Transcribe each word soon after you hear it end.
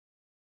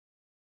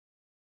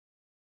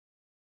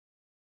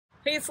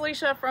Hey, it's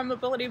Alicia from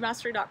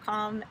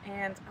mobilitymastery.com,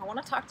 and I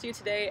want to talk to you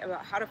today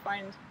about how to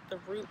find the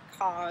root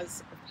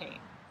cause of pain.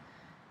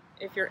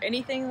 If you're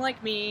anything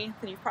like me,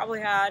 then you've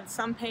probably had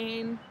some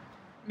pain,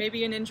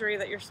 maybe an injury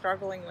that you're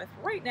struggling with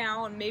right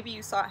now, and maybe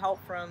you sought help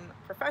from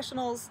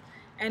professionals,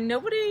 and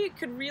nobody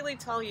could really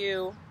tell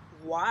you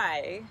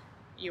why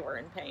you were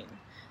in pain.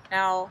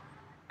 Now,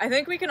 I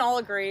think we can all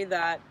agree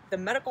that the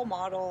medical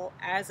model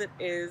as it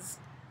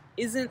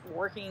isn't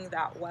working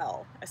that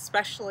well,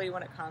 especially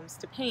when it comes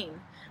to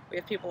pain. We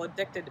have people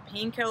addicted to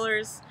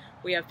painkillers,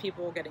 we have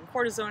people getting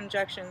cortisone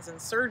injections and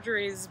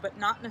surgeries, but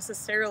not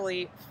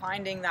necessarily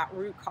finding that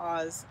root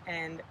cause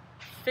and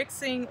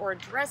fixing or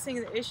addressing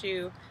the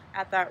issue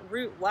at that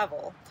root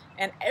level.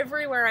 And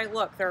everywhere I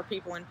look, there are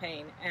people in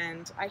pain.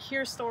 And I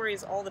hear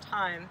stories all the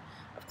time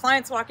of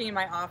clients walking in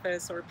my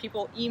office or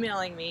people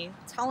emailing me,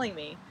 telling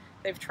me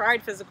they've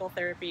tried physical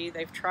therapy,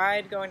 they've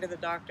tried going to the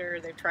doctor,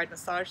 they've tried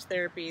massage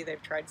therapy,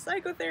 they've tried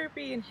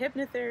psychotherapy and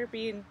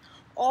hypnotherapy and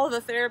all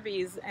the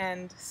therapies,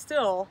 and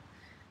still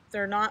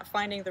they're not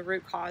finding the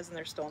root cause and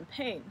they're still in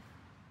pain.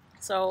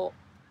 So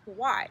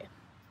why?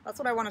 That's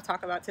what I want to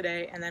talk about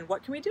today, and then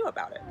what can we do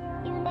about it?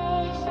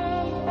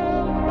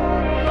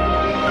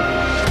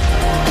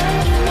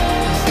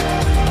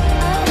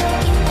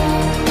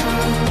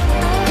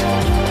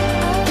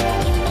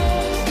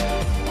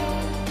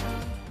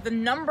 The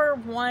number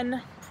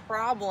one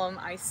problem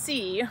I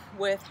see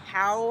with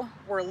how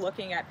we're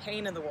looking at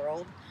pain in the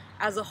world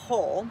as a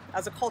whole,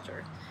 as a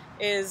culture,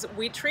 is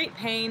we treat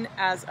pain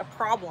as a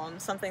problem,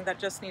 something that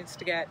just needs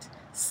to get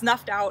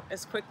snuffed out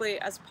as quickly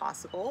as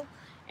possible.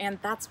 And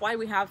that's why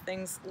we have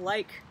things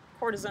like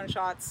cortisone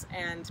shots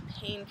and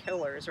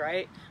painkillers,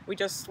 right? We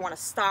just want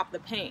to stop the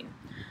pain.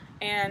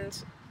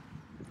 And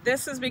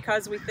this is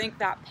because we think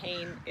that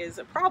pain is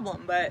a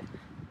problem, but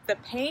the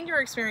pain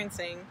you're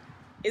experiencing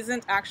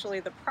isn't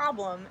actually the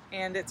problem,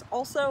 and it's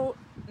also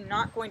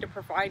not going to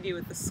provide you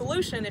with the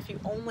solution if you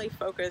only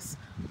focus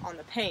on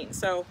the pain.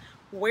 So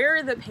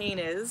where the pain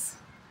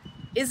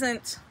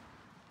isn't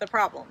the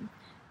problem.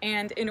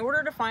 And in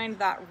order to find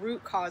that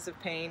root cause of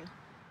pain,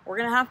 we're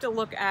going to have to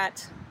look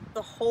at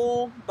the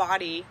whole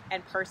body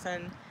and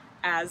person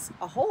as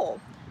a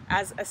whole,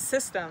 as a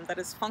system that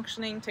is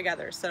functioning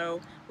together. So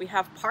we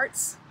have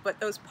parts, but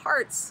those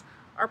parts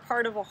are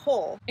part of a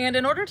whole. And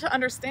in order to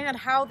understand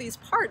how these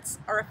parts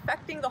are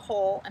affecting the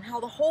whole and how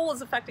the whole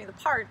is affecting the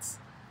parts,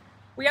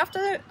 we have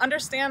to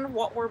understand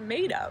what we're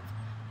made of.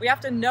 We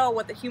have to know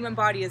what the human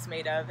body is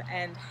made of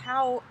and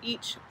how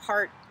each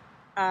part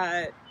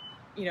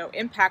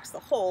impacts the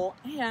whole,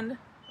 and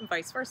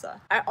vice versa.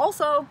 I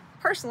also,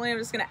 personally, I'm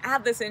just going to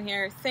add this in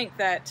here, think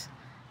that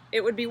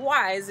it would be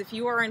wise, if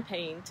you are in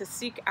pain, to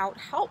seek out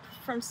help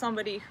from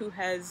somebody who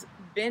has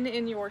been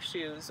in your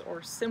shoes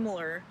or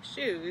similar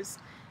shoes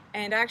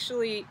and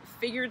actually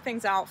figured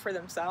things out for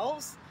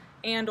themselves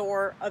and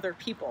or other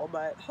people,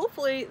 but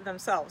hopefully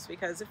themselves,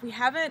 because if we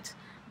haven't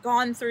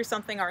gone through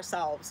something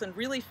ourselves and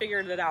really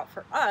figured it out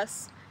for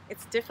us,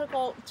 it's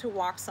difficult to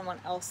walk someone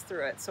else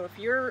through it. So if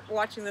you're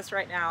watching this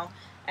right now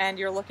and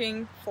you're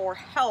looking for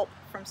help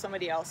from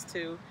somebody else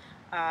to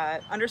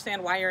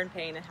understand why you're in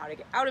pain and how to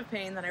get out of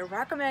pain, then I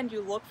recommend you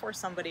look for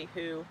somebody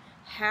who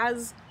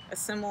has a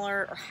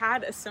similar or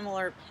had a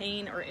similar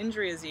pain or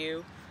injury as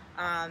you,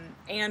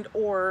 and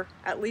or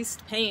at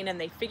least pain, and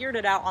they figured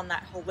it out on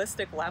that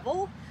holistic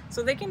level,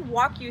 so they can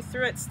walk you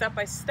through it step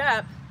by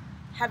step,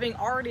 having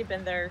already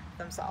been there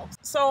themselves.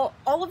 So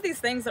all of these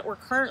things that we're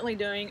currently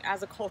doing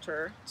as a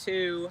culture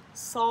to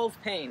solve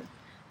pain,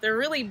 they're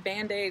really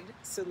band-aid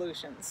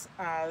solutions.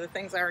 The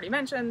things I already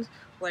mentioned,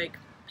 like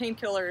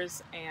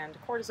painkillers and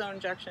cortisone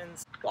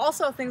injections, but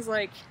also things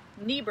like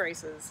knee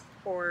braces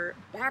or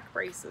back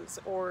braces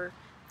or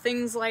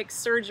things like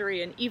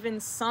surgery, and even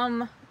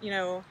some,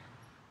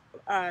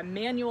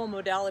 manual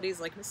modalities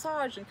like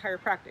massage and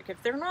chiropractic.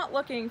 If they're not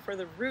looking for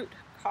the root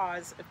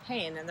cause of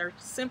pain and they're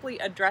simply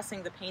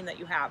addressing the pain that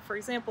you have. For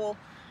example,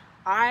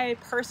 I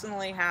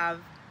personally have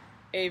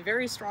a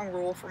very strong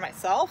rule for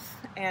myself,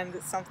 and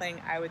it's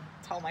something I would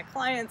tell my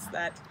clients,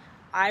 that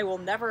I will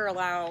never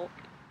allow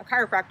a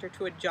chiropractor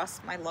to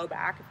adjust my low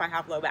back if I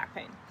have low back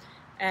pain.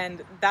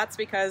 And that's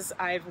because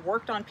I've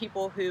worked on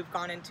people who've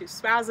gone into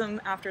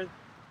spasm after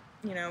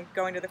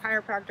going to the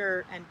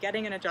chiropractor and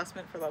getting an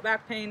adjustment for low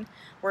back pain,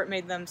 where it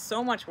made them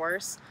so much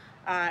worse.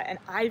 And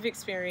I've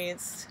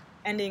experienced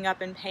ending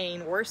up in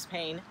pain, worse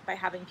pain, by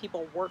having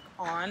people work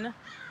on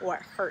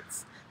what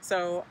hurts.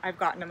 So I've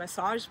gotten a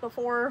massage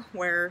before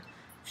where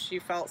she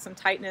felt some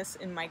tightness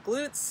in my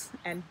glutes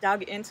and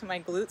dug into my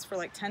glutes for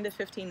like 10 to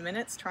 15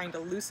 minutes trying to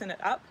loosen it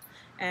up,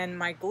 and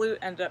my glute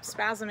ended up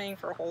spasming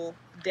for a whole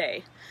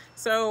day.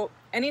 So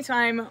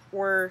anytime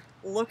we're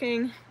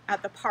looking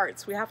at the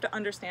parts, we have to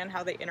understand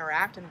how they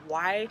interact and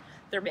why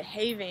they're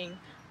behaving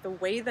the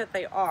way that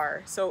they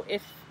are. So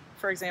if,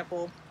 for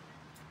example,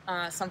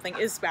 something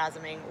is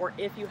spasming, or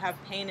if you have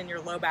pain in your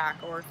low back,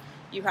 or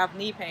you have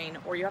knee pain,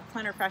 or you have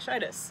plantar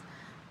fasciitis,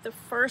 the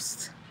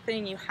first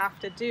thing you have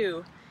to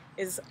do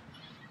is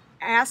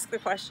ask the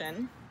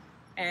question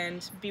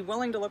and be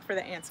willing to look for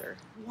the answer.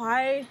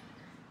 Why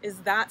is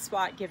that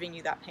spot giving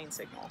you that pain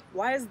signal?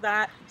 Why is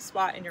that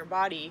spot in your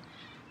body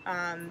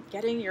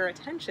getting your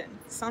attention?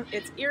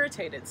 It's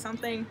irritated,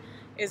 something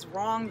is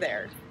wrong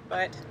there,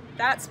 but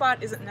that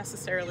spot isn't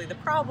necessarily the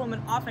problem,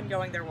 and often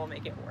going there will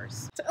make it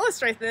worse. To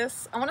illustrate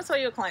this, I want to tell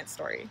you a client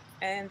story,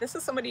 and this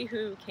is somebody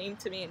who came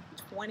to me in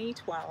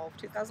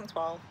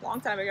 2012,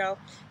 long time ago,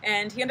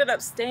 and he ended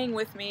up staying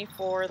with me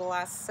for the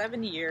last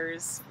 7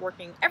 years,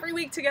 working every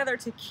week together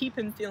to keep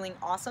him feeling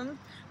awesome.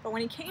 But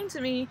when he came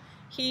to me,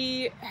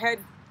 he had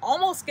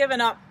almost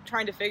given up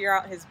trying to figure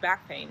out his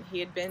back pain.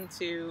 He had been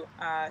to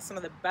some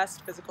of the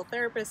best physical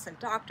therapists and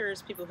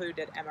doctors, people who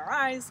did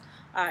MRIs.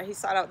 He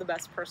sought out the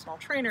best personal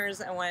trainers,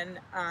 and when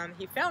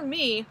he found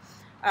me,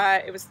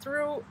 it was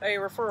through a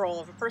referral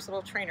of a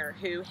personal trainer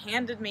who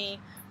handed me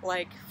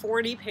like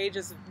 40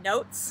 pages of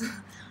notes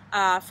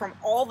from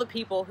all the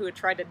people who had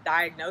tried to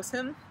diagnose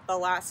him the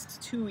last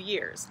 2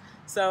 years.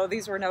 So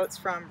these were notes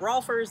from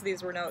Rolfers,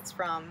 these were notes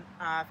from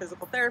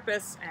physical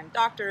therapists and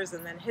doctors,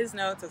 and then his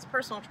notes as a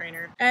personal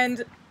trainer.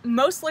 And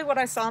mostly what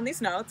I saw in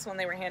these notes when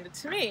they were handed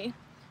to me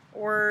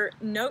were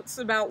notes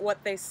about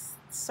what they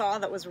saw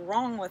that was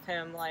wrong with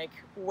him, like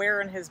where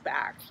in his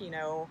back, you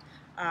know,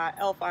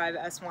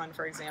 L5-S1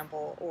 for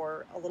example,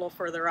 or a little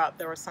further up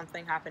there was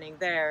something happening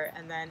there,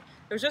 and then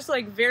it was just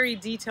like very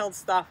detailed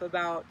stuff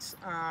about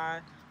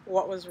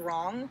what was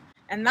wrong.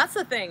 And that's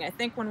the thing, I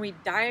think when we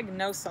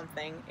diagnose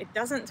something, it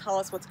doesn't tell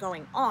us what's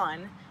going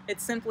on, it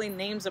simply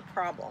names a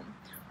problem.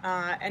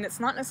 And it's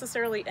not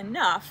necessarily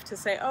enough to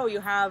say, oh,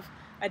 you have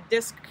a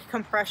disc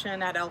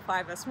compression at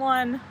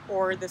L5-S1,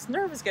 or this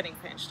nerve is getting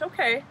pinched.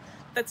 Okay,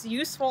 that's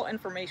useful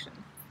information,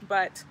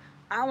 but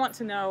I want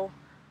to know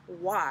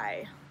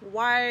why.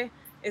 Why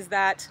is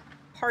that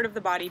part of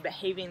the body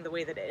behaving the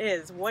way that it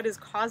is? What is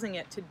causing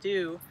it to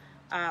do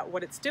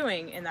what it's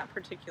doing in that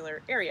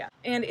particular area?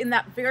 And in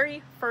that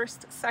very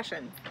first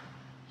session,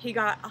 he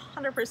got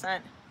 100%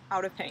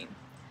 out of pain.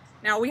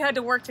 Now, we had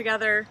to work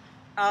together,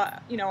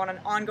 you know, on an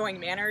ongoing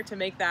manner to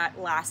make that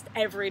last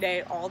every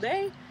day, all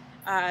day,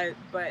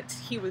 but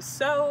he was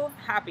so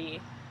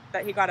happy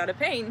that he got out of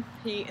pain,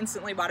 he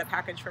instantly bought a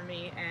package from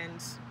me,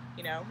 and,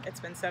 you know, it's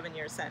been 7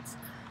 years since.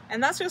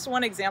 And that's just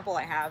one example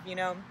I have. You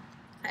know,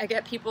 I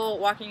get people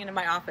walking into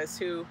my office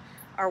who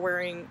are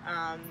wearing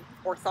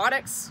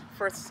orthotics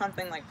for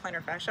something like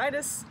plantar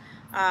fasciitis,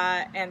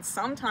 and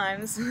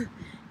sometimes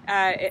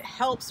it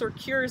helps or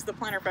cures the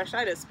plantar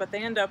fasciitis, but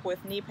they end up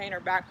with knee pain or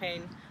back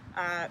pain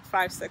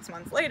 5-6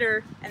 months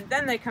later, and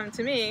then they come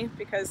to me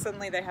because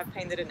suddenly they have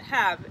pain they didn't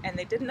have, and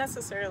they didn't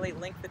necessarily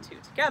link the two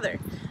together.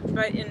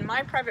 But in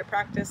my private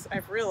practice,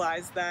 I've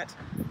realized that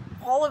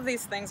all of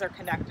these things are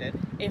connected.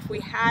 If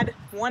we had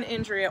one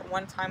injury at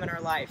one time in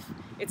our life,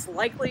 it's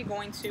likely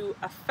going to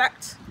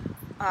affect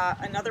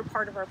another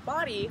part of our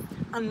body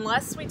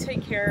unless we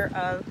take care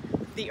of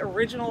the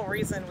original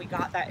reason we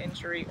got that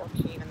injury or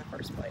pain in the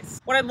first place.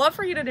 What I'd love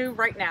for you to do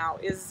right now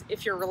is,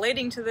 if you're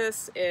relating to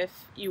this,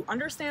 if you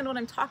understand what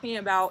I'm talking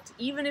about,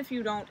 even if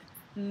you don't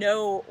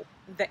know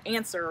the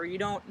answer or you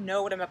don't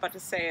know what I'm about to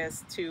say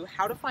as to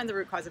how to find the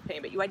root cause of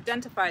pain, but you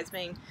identify as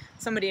being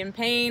somebody in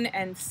pain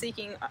and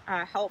seeking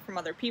help from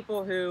other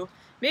people who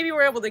maybe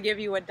were able to give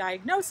you a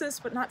diagnosis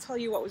but not tell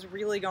you what was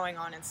really going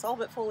on and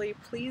solve it fully,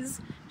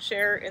 please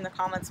share in the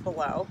comments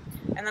below.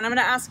 And then I'm going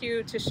to ask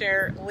you to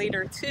share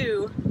later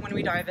too when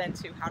we dive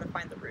into how to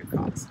find the root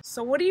cause.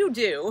 So what do you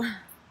do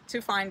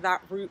to find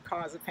that root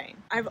cause of pain?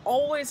 I've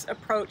always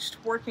approached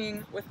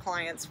working with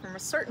clients from a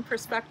certain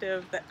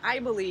perspective that I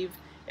believe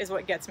is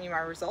what gets me my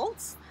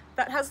results.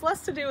 That has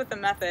less to do with the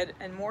method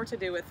and more to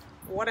do with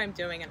what I'm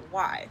doing and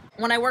why.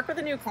 When I work with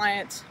a new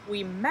client,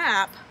 we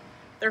map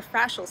their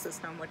fascial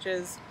system, which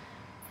is,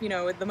 you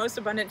know, the most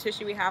abundant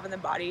tissue we have in the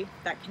body,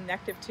 that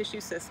connective tissue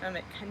system.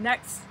 It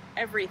connects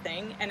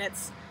everything and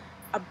it's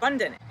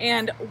abundant.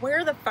 And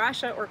where the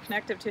fascia or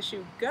connective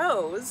tissue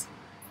goes,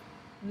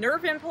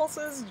 nerve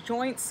impulses,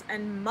 joints,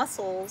 and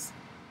muscle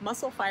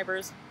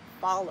fibers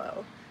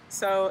follow.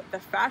 So the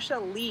fascia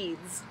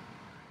leads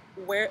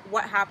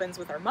what happens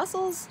with our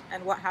muscles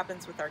and what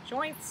happens with our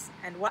joints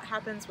and what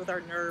happens with our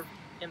nerve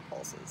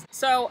impulses.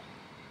 So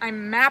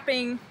I'm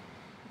mapping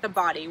the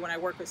body when I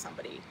work with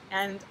somebody,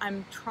 and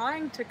I'm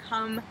trying to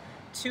come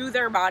to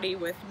their body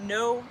with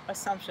no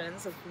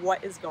assumptions of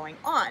what is going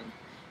on.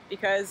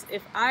 Because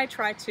if I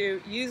try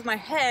to use my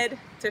head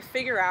to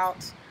figure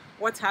out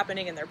what's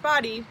happening in their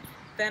body,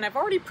 then I've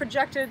already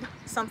projected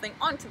something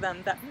onto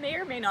them that may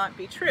or may not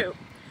be true.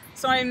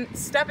 So I'm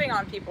stepping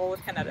on people with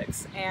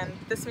kinetics, and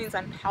this means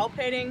I'm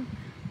palpating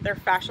their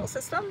fascial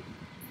system,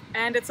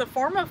 and it's a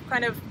form of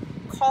kind of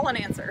call and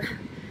answer.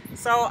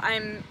 So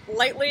I'm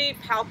lightly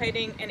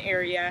palpating an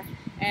area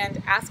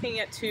and asking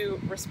it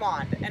to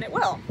respond, and it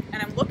will.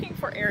 And I'm looking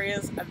for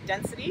areas of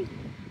density.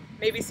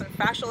 Maybe some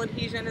fascial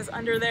adhesion is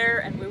under there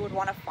and we would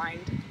want to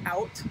find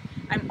out.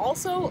 I'm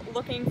also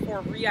looking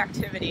for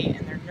reactivity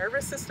in their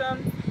nervous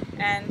system,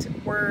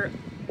 and we're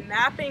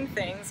mapping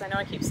things. I know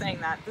I keep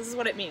saying that. This is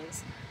what it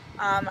means.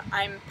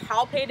 I'm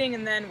palpating,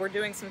 and then we're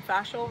doing some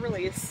fascial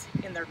release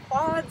in their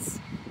quads,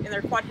 in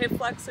their quad hip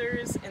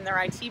flexors, in their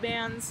IT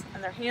bands,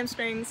 and their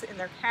hamstrings, in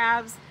their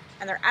calves,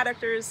 and their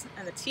adductors,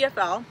 and the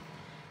TFL.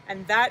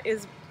 And that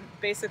is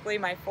basically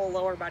my full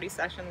lower body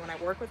session when I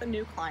work with a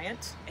new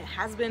client. It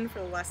has been for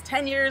the last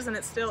 10 years and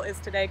it still is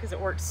today because it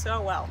works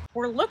so well.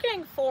 We're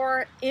looking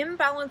for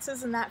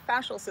imbalances in that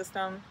fascial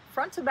system,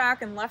 front to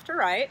back and left to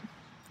right,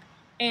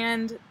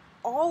 and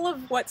all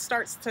of what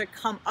starts to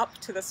come up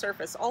to the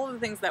surface, all of the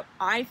things that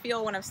I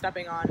feel when I'm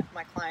stepping on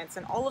my clients,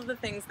 and all of the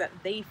things that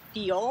they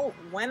feel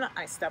when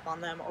I step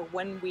on them, or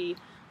when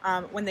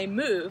they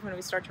move, when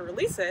we start to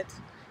release it.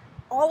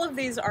 All of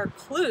these are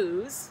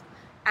clues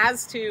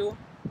as to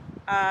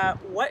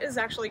what is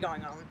actually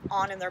going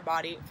on in their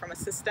body from a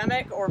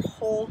systemic or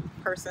whole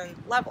person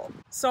level.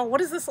 So what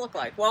does this look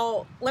like?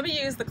 Well, let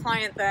me use the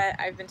client that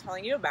I've been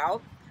telling you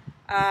about.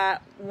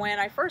 When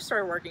I first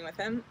started working with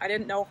him, I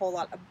didn't know a whole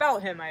lot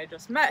about him. I had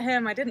just met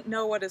him. I didn't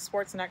know what his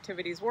sports and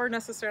activities were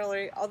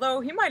necessarily, although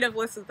he might have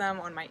listed them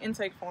on my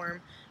intake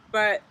form.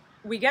 But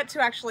we get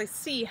to actually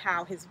see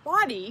how his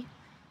body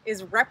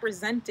is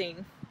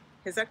representing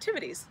his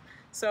activities.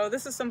 So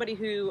this is somebody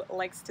who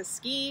likes to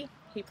ski,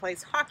 he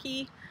plays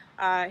hockey,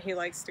 he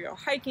likes to go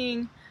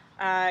hiking,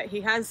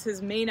 he has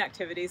his main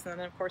activities, and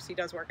then of course he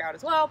does work out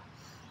as well.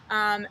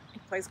 He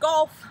plays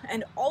golf,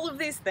 and all of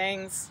these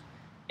things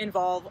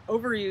involve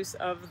overuse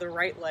of the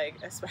right leg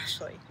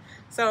especially.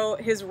 So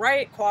his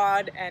right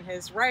quad and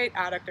his right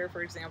adductor,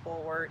 for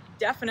example, were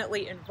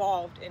definitely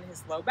involved in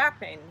his low back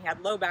pain. He had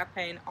low back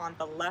pain on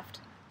the left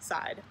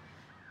side.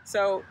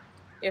 So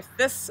if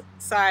this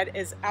side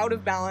is out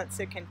of balance,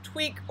 it can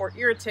tweak or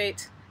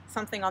irritate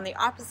something on the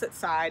opposite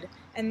side.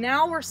 And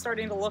now we're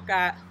starting to look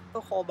at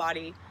the whole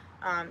body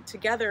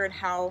together and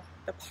how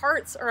the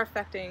parts are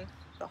affecting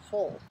the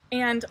whole.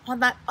 And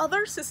on that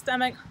other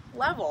systemic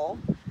level,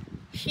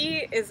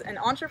 he is an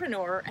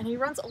entrepreneur and he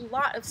runs a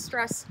lot of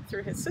stress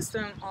through his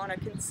system on a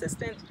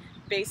consistent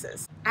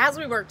basis. As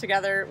we worked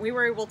together, we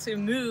were able to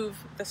move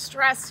the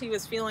stress he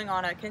was feeling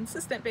on a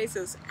consistent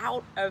basis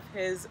out of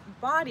his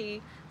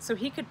body so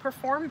he could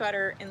perform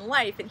better in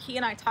life. And he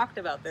and I talked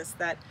about this,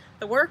 that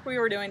the work we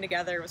were doing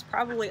together was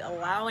probably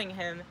allowing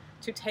him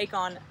to take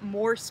on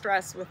more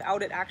stress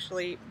without it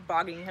actually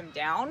bogging him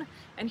down.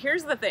 And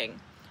here's the thing,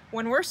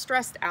 when we're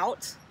stressed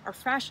out, our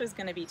fascia is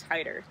going to be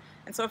tighter.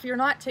 And so if you're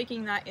not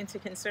taking that into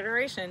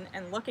consideration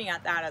and looking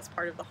at that as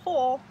part of the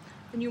whole,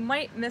 then you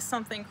might miss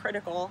something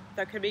critical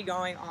that could be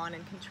going on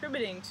and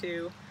contributing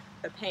to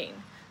the pain.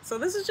 So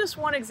this is just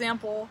one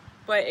example,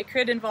 but it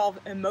could involve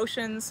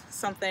emotions,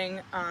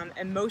 something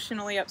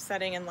emotionally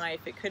upsetting in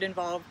life. It could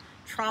involve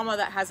trauma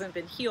that hasn't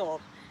been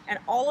healed. And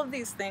all of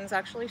these things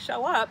actually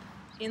show up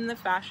in the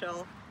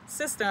fascial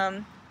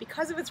system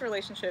because of its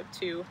relationship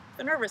to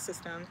the nervous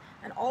system.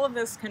 And all of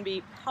this can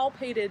be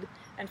palpated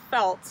and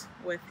felt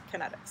with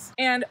Kinetix.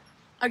 And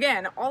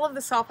again, all of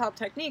the self-help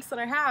techniques that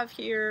I have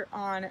here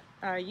on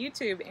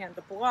YouTube and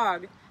the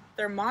blog,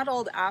 they're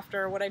modeled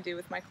after what I do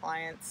with my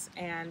clients,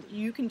 and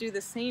you can do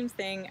the same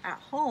thing at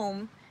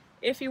home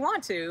if you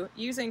want to,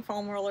 using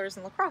foam rollers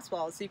and lacrosse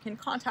balls. You can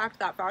contact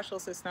that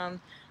fascial system,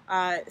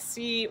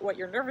 see what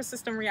your nervous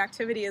system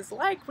reactivity is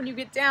like when you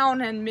get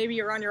down and maybe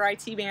you're on your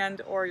IT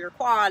band or your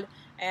quad,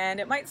 and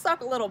it might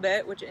suck a little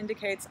bit, which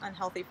indicates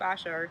unhealthy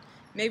fascia. Or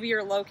maybe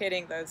you're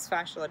locating those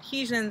fascial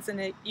adhesions,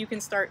 and you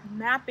can start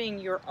mapping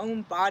your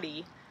own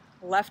body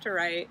left to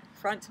right,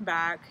 front to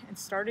back, and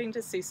starting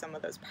to see some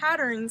of those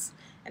patterns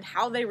and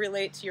how they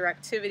relate to your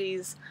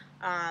activities,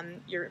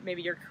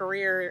 maybe your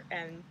career,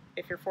 and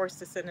if you're forced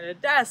to sit at a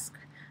desk,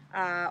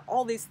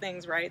 all these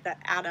things, right, that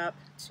add up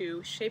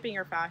to shaping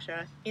your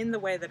fascia in the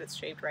way that it's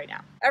shaped right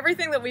now.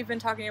 Everything that we've been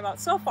talking about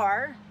so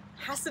far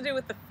has to do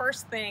with the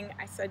first thing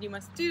I said you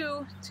must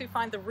do to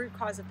find the root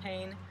cause of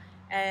pain,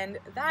 and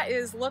that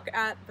is look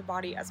at the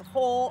body as a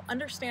whole,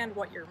 understand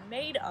what you're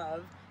made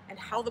of, and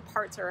how the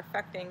parts are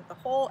affecting the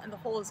whole, and the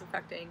whole is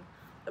affecting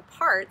the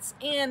parts.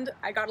 And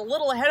I got a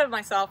little ahead of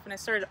myself and I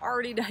started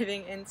already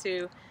diving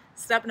into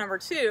step number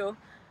 2,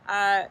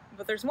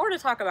 but there's more to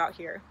talk about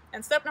here.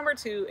 And step number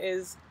 2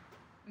 is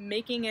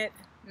making it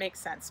make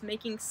sense,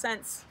 making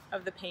sense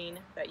of the pain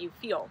that you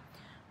feel.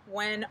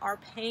 When our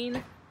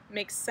pain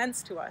makes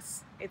sense to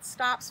us, it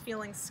stops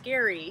feeling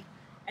scary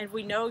and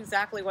we know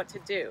exactly what to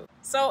do.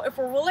 So if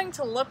we're willing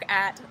to look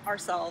at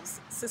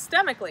ourselves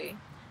systemically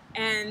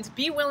and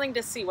be willing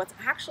to see what's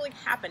actually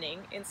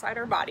happening inside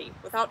our body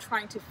without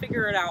trying to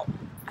figure it out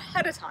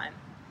ahead of time,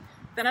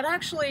 then it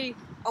actually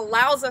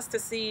allows us to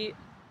see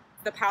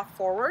the path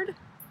forward,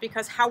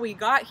 because how we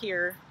got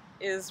here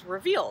is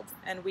revealed,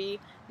 and we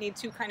need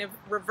to kind of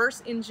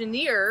reverse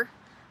engineer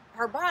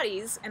our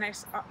bodies and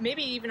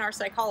maybe even our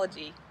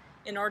psychology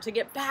in order to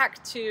get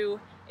back to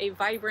a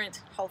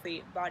vibrant,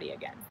 healthy body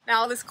again.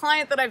 Now, this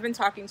client that I've been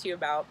talking to you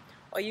about,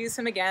 I'll use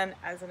him again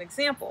as an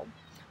example.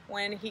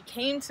 When he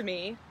came to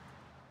me,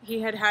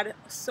 he had had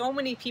so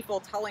many people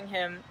telling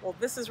him, well,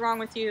 this is wrong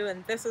with you,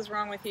 and this is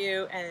wrong with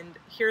you, and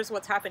here's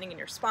what's happening in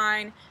your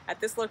spine at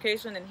this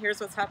location, and here's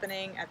what's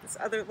happening at this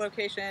other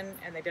location,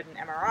 and they did an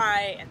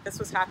MRI, and this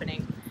was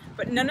happening.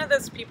 But none of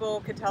those people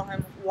could tell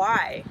him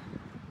why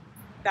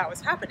that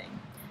was happening.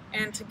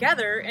 And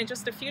together, in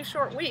just a few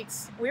short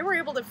weeks, we were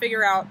able to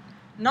figure out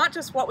not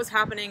just what was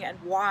happening and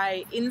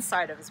why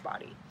inside of his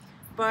body,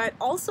 but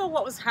also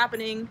what was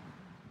happening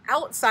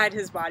outside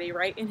his body,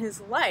 right, in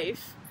his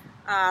life,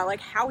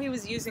 like how he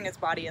was using his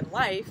body in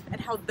life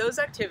and how those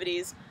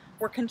activities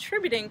were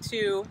contributing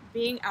to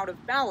being out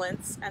of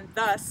balance and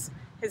thus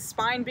his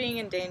spine being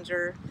in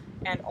danger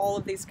and all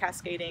of these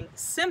cascading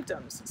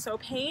symptoms. So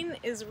pain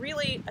is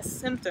really a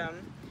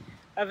symptom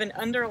of an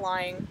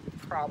underlying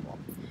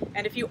problem.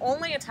 And if you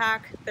only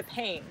attack the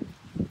pain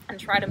and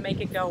try to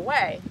make it go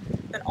away,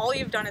 then all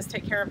you've done is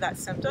take care of that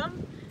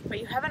symptom, but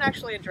you haven't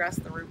actually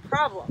addressed the root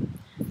problem.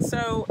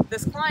 So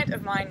this client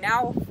of mine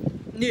now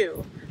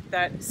knew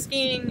that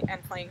skiing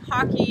and playing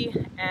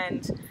hockey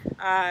and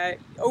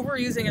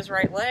overusing his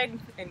right leg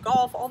in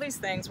golf, all these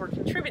things were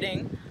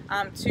contributing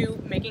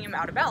to making him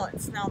out of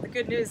balance. Now the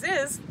good news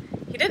is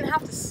he didn't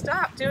have to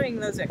stop doing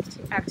those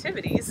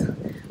activities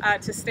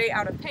to stay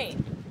out of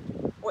pain.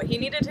 What he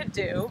needed to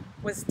do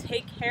was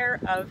take care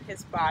of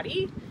his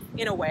body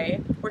in a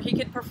way where he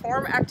could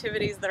perform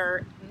activities that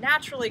are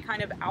naturally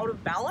kind of out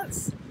of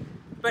balance,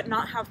 but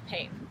not have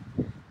pain.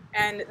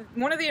 And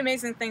one of the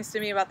amazing things to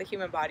me about the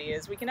human body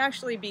is we can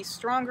actually be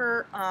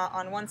stronger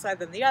on one side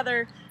than the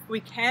other. We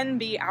can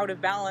be out of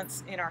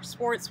balance in our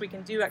sports. We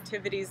can do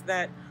activities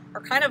that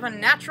are kind of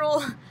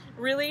unnatural,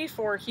 really,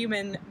 for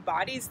human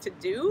bodies to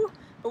do.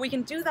 But we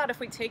can do that if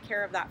we take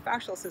care of that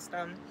fascial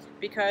system,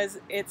 because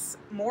it's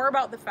more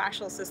about the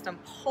fascial system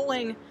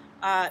pulling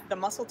the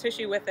muscle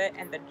tissue with it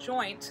and the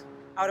joint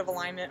out of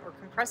alignment or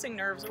compressing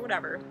nerves or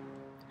whatever.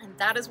 And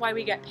that is why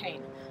we get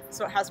pain.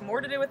 So it has more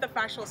to do with the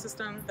fascial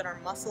system than our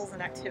muscles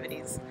and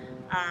activities.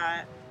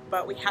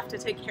 But we have to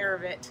take care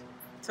of it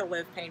to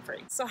live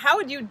pain-free. So how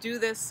would you do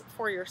this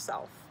for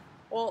yourself?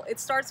 Well, it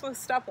starts with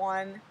step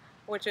one,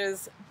 which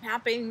is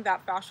mapping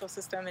that fascial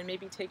system and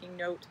maybe taking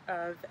note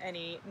of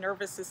any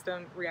nervous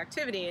system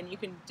reactivity. And you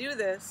can do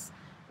this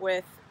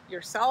with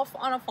yourself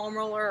on a foam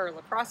roller or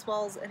lacrosse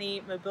balls,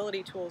 any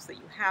mobility tools that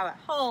you have at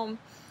home.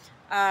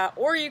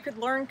 Or you could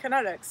learn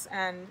kinetics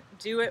and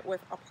do it with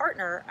a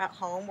partner at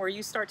home where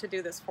you start to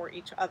do this for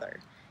each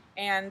other.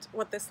 And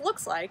what this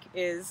looks like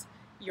is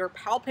you're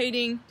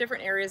palpating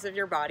different areas of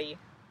your body,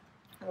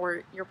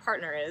 or your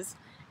partner is,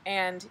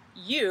 and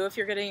you, if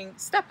you're getting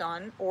stepped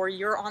on or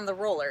you're on the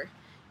roller,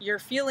 you're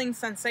feeling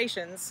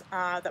sensations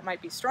that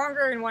might be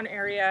stronger in one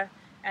area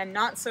and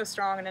not so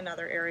strong in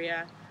another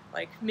area.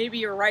 Like maybe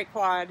your right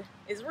quad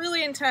is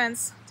really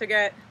intense to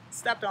get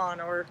stepped on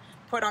or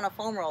put on a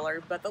foam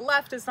roller, but the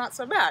left is not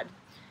so bad.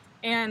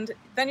 And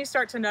then you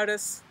start to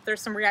notice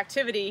there's some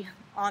reactivity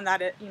on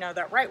that,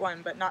 that right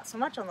one, but not so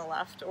much on the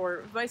left,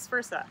 or vice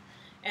versa.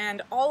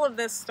 And all of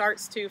this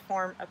starts to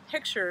form a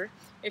picture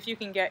if you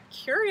can get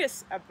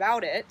curious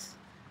about it,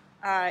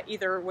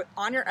 either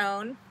on your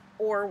own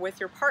or with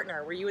your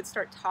partner, where you would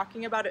start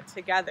talking about it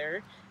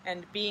together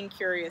and being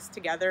curious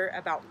together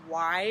about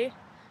why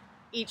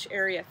each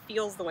area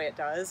feels the way it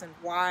does and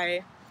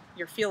why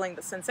you're feeling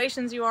the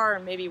sensations you are,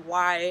 and maybe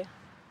why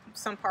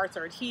some parts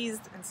are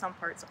adhesed and some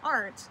parts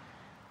aren't.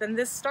 Then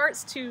this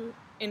starts to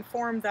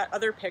inform that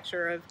other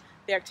picture of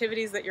the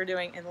activities that you're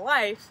doing in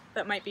life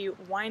that might be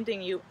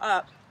winding you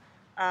up,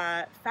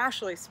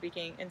 fascially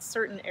speaking, in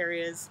certain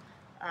areas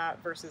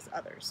versus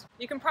others.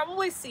 You can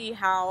probably see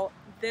how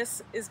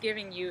this is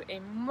giving you a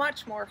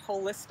much more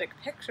holistic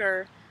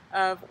picture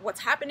of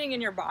what's happening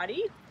in your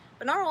body,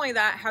 but not only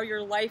that, how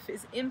your life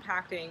is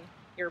impacting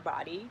your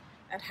body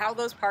and how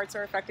those parts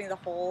are affecting the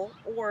whole,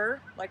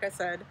 or, like I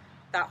said,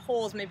 that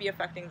whole is maybe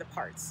affecting the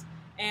parts.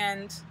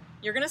 And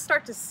you're going to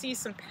start to see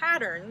some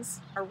patterns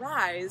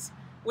arise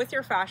with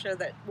your fascia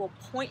that will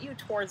point you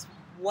towards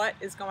what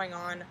is going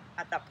on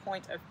at that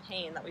point of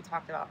pain that we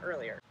talked about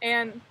earlier.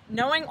 And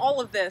knowing all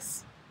of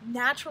this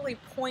naturally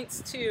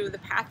points to the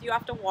path you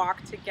have to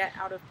walk to get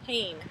out of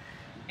pain.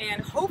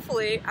 And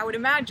hopefully, I would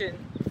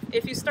imagine,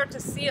 if you start to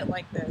see it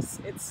like this,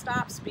 it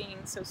stops being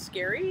so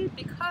scary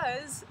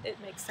because it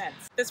makes sense.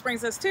 This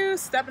brings us to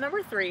step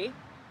number 3,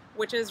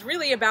 which is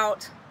really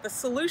about the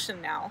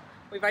solution now.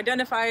 We've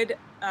identified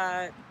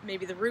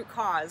maybe the root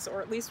cause,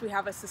 or at least we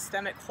have a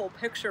systemic whole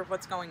picture of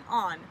what's going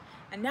on.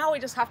 And now we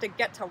just have to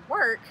get to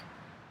work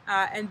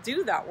and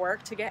do that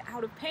work to get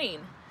out of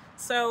pain.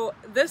 So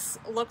this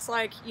looks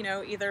like,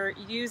 either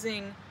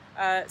using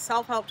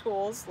self-help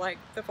tools like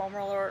the foam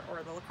roller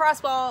or the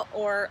lacrosse ball,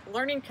 or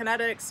learning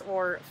kinetics,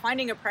 or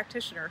finding a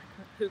practitioner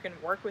who can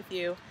work with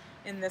you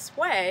in this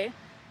way.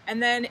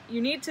 And then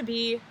you need to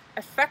be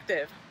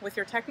effective with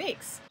your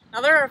techniques. Now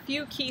there are a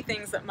few key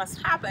things that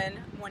must happen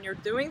when you're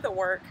doing the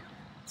work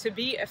to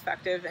be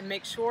effective and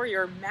make sure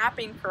you're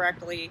mapping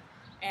correctly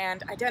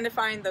and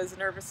identifying those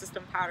nervous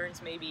system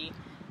patterns maybe.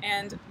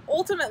 And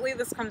ultimately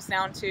this comes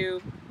down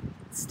to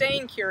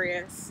staying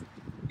curious,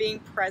 being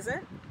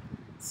present,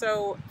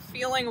 so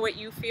feeling what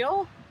you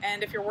feel,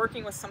 and if you're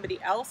working with somebody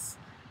else,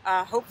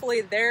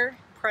 hopefully they're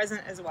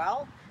present as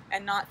well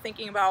and not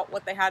thinking about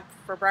what they had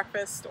for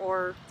breakfast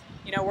or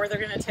where they're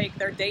going to take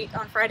their date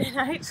on Friday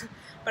night,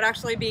 but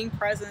actually being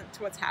present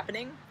to what's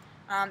happening.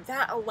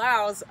 That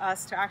allows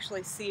us to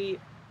actually see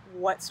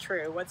what's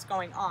true, what's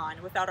going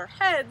on, without our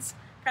heads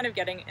kind of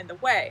getting in the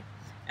way.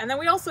 And then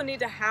we also need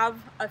to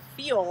have a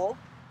feel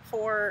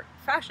for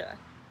fascia.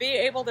 Be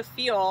able to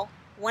feel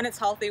when it's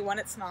healthy, when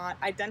it's not,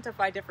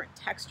 identify different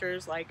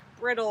textures like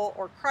brittle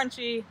or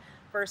crunchy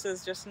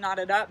versus just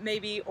knotted up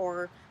maybe,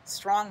 or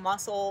strong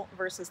muscle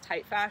versus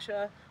tight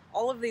fascia.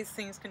 All of these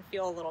things can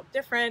feel a little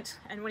different,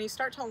 and when you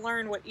start to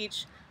learn what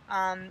each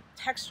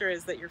texture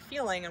is that you're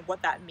feeling and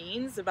what that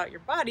means about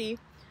your body,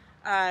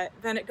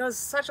 then it goes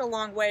such a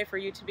long way for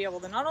you to be able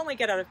to not only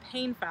get out of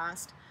pain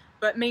fast,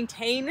 but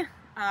maintain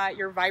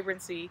your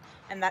vibrancy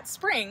and that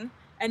spring,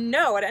 and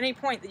know at any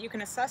point that you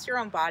can assess your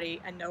own body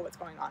and know what's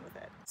going on with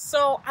it.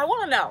 So I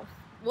want to know,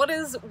 what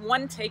is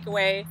one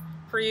takeaway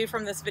for you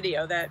from this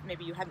video that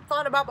maybe you hadn't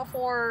thought about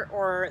before,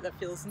 or that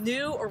feels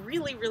new or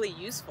really, really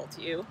useful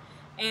to you?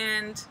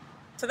 And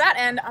to that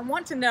end, I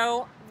want to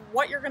know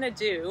what you're going to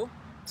do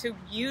to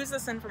use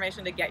this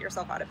information to get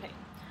yourself out of pain.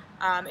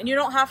 And you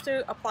don't have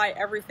to apply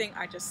everything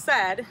I just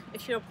said.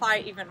 If you apply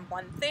even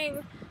one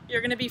thing,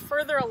 you're going to be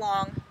further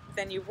along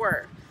than you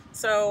were.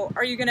 So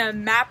are you going to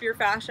map your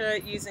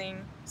fascia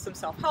using some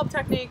self-help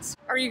techniques?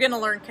 Are you going to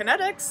learn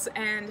kinetics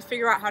and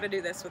figure out how to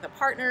do this with a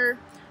partner?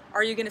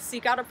 Are you going to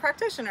seek out a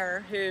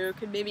practitioner who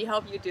can maybe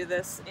help you do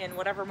this in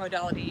whatever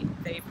modality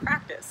they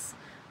practice?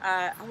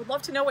 I would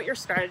love to know what your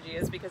strategy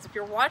is, because if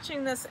you're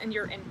watching this and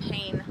you're in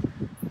pain,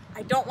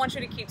 I don't want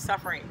you to keep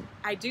suffering.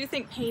 I do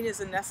think pain is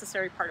a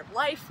necessary part of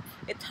life.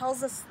 It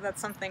tells us that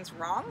something's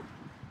wrong,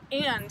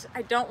 and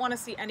I don't want to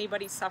see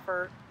anybody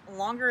suffer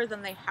longer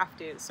than they have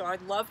to. So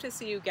I'd love to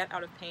see you get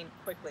out of pain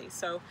quickly.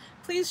 So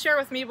please share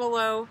with me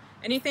below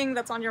anything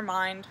that's on your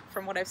mind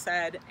from what I've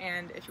said,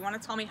 and if you want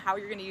to tell me how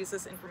you're going to use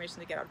this information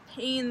to get out of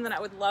pain, then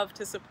I would love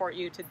to support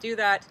you to do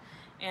that.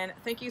 And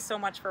thank you so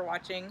much for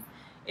watching.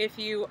 If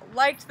you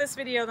liked this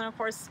video, then of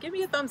course give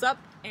me a thumbs up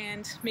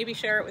and maybe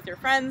share it with your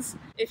friends.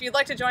 If you'd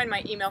like to join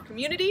my email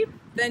community,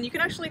 then you can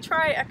actually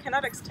try a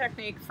kinetics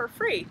technique for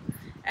free.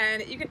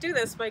 And you can do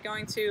this by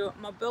going to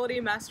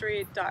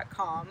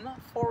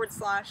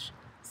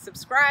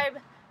mobilitymastery.com/subscribe.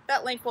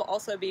 That link will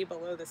also be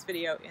below this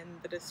video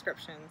in the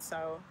description.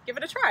 So give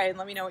it a try and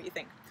let me know what you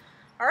think.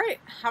 All right,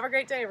 have a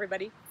great day,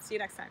 everybody. See you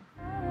next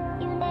time.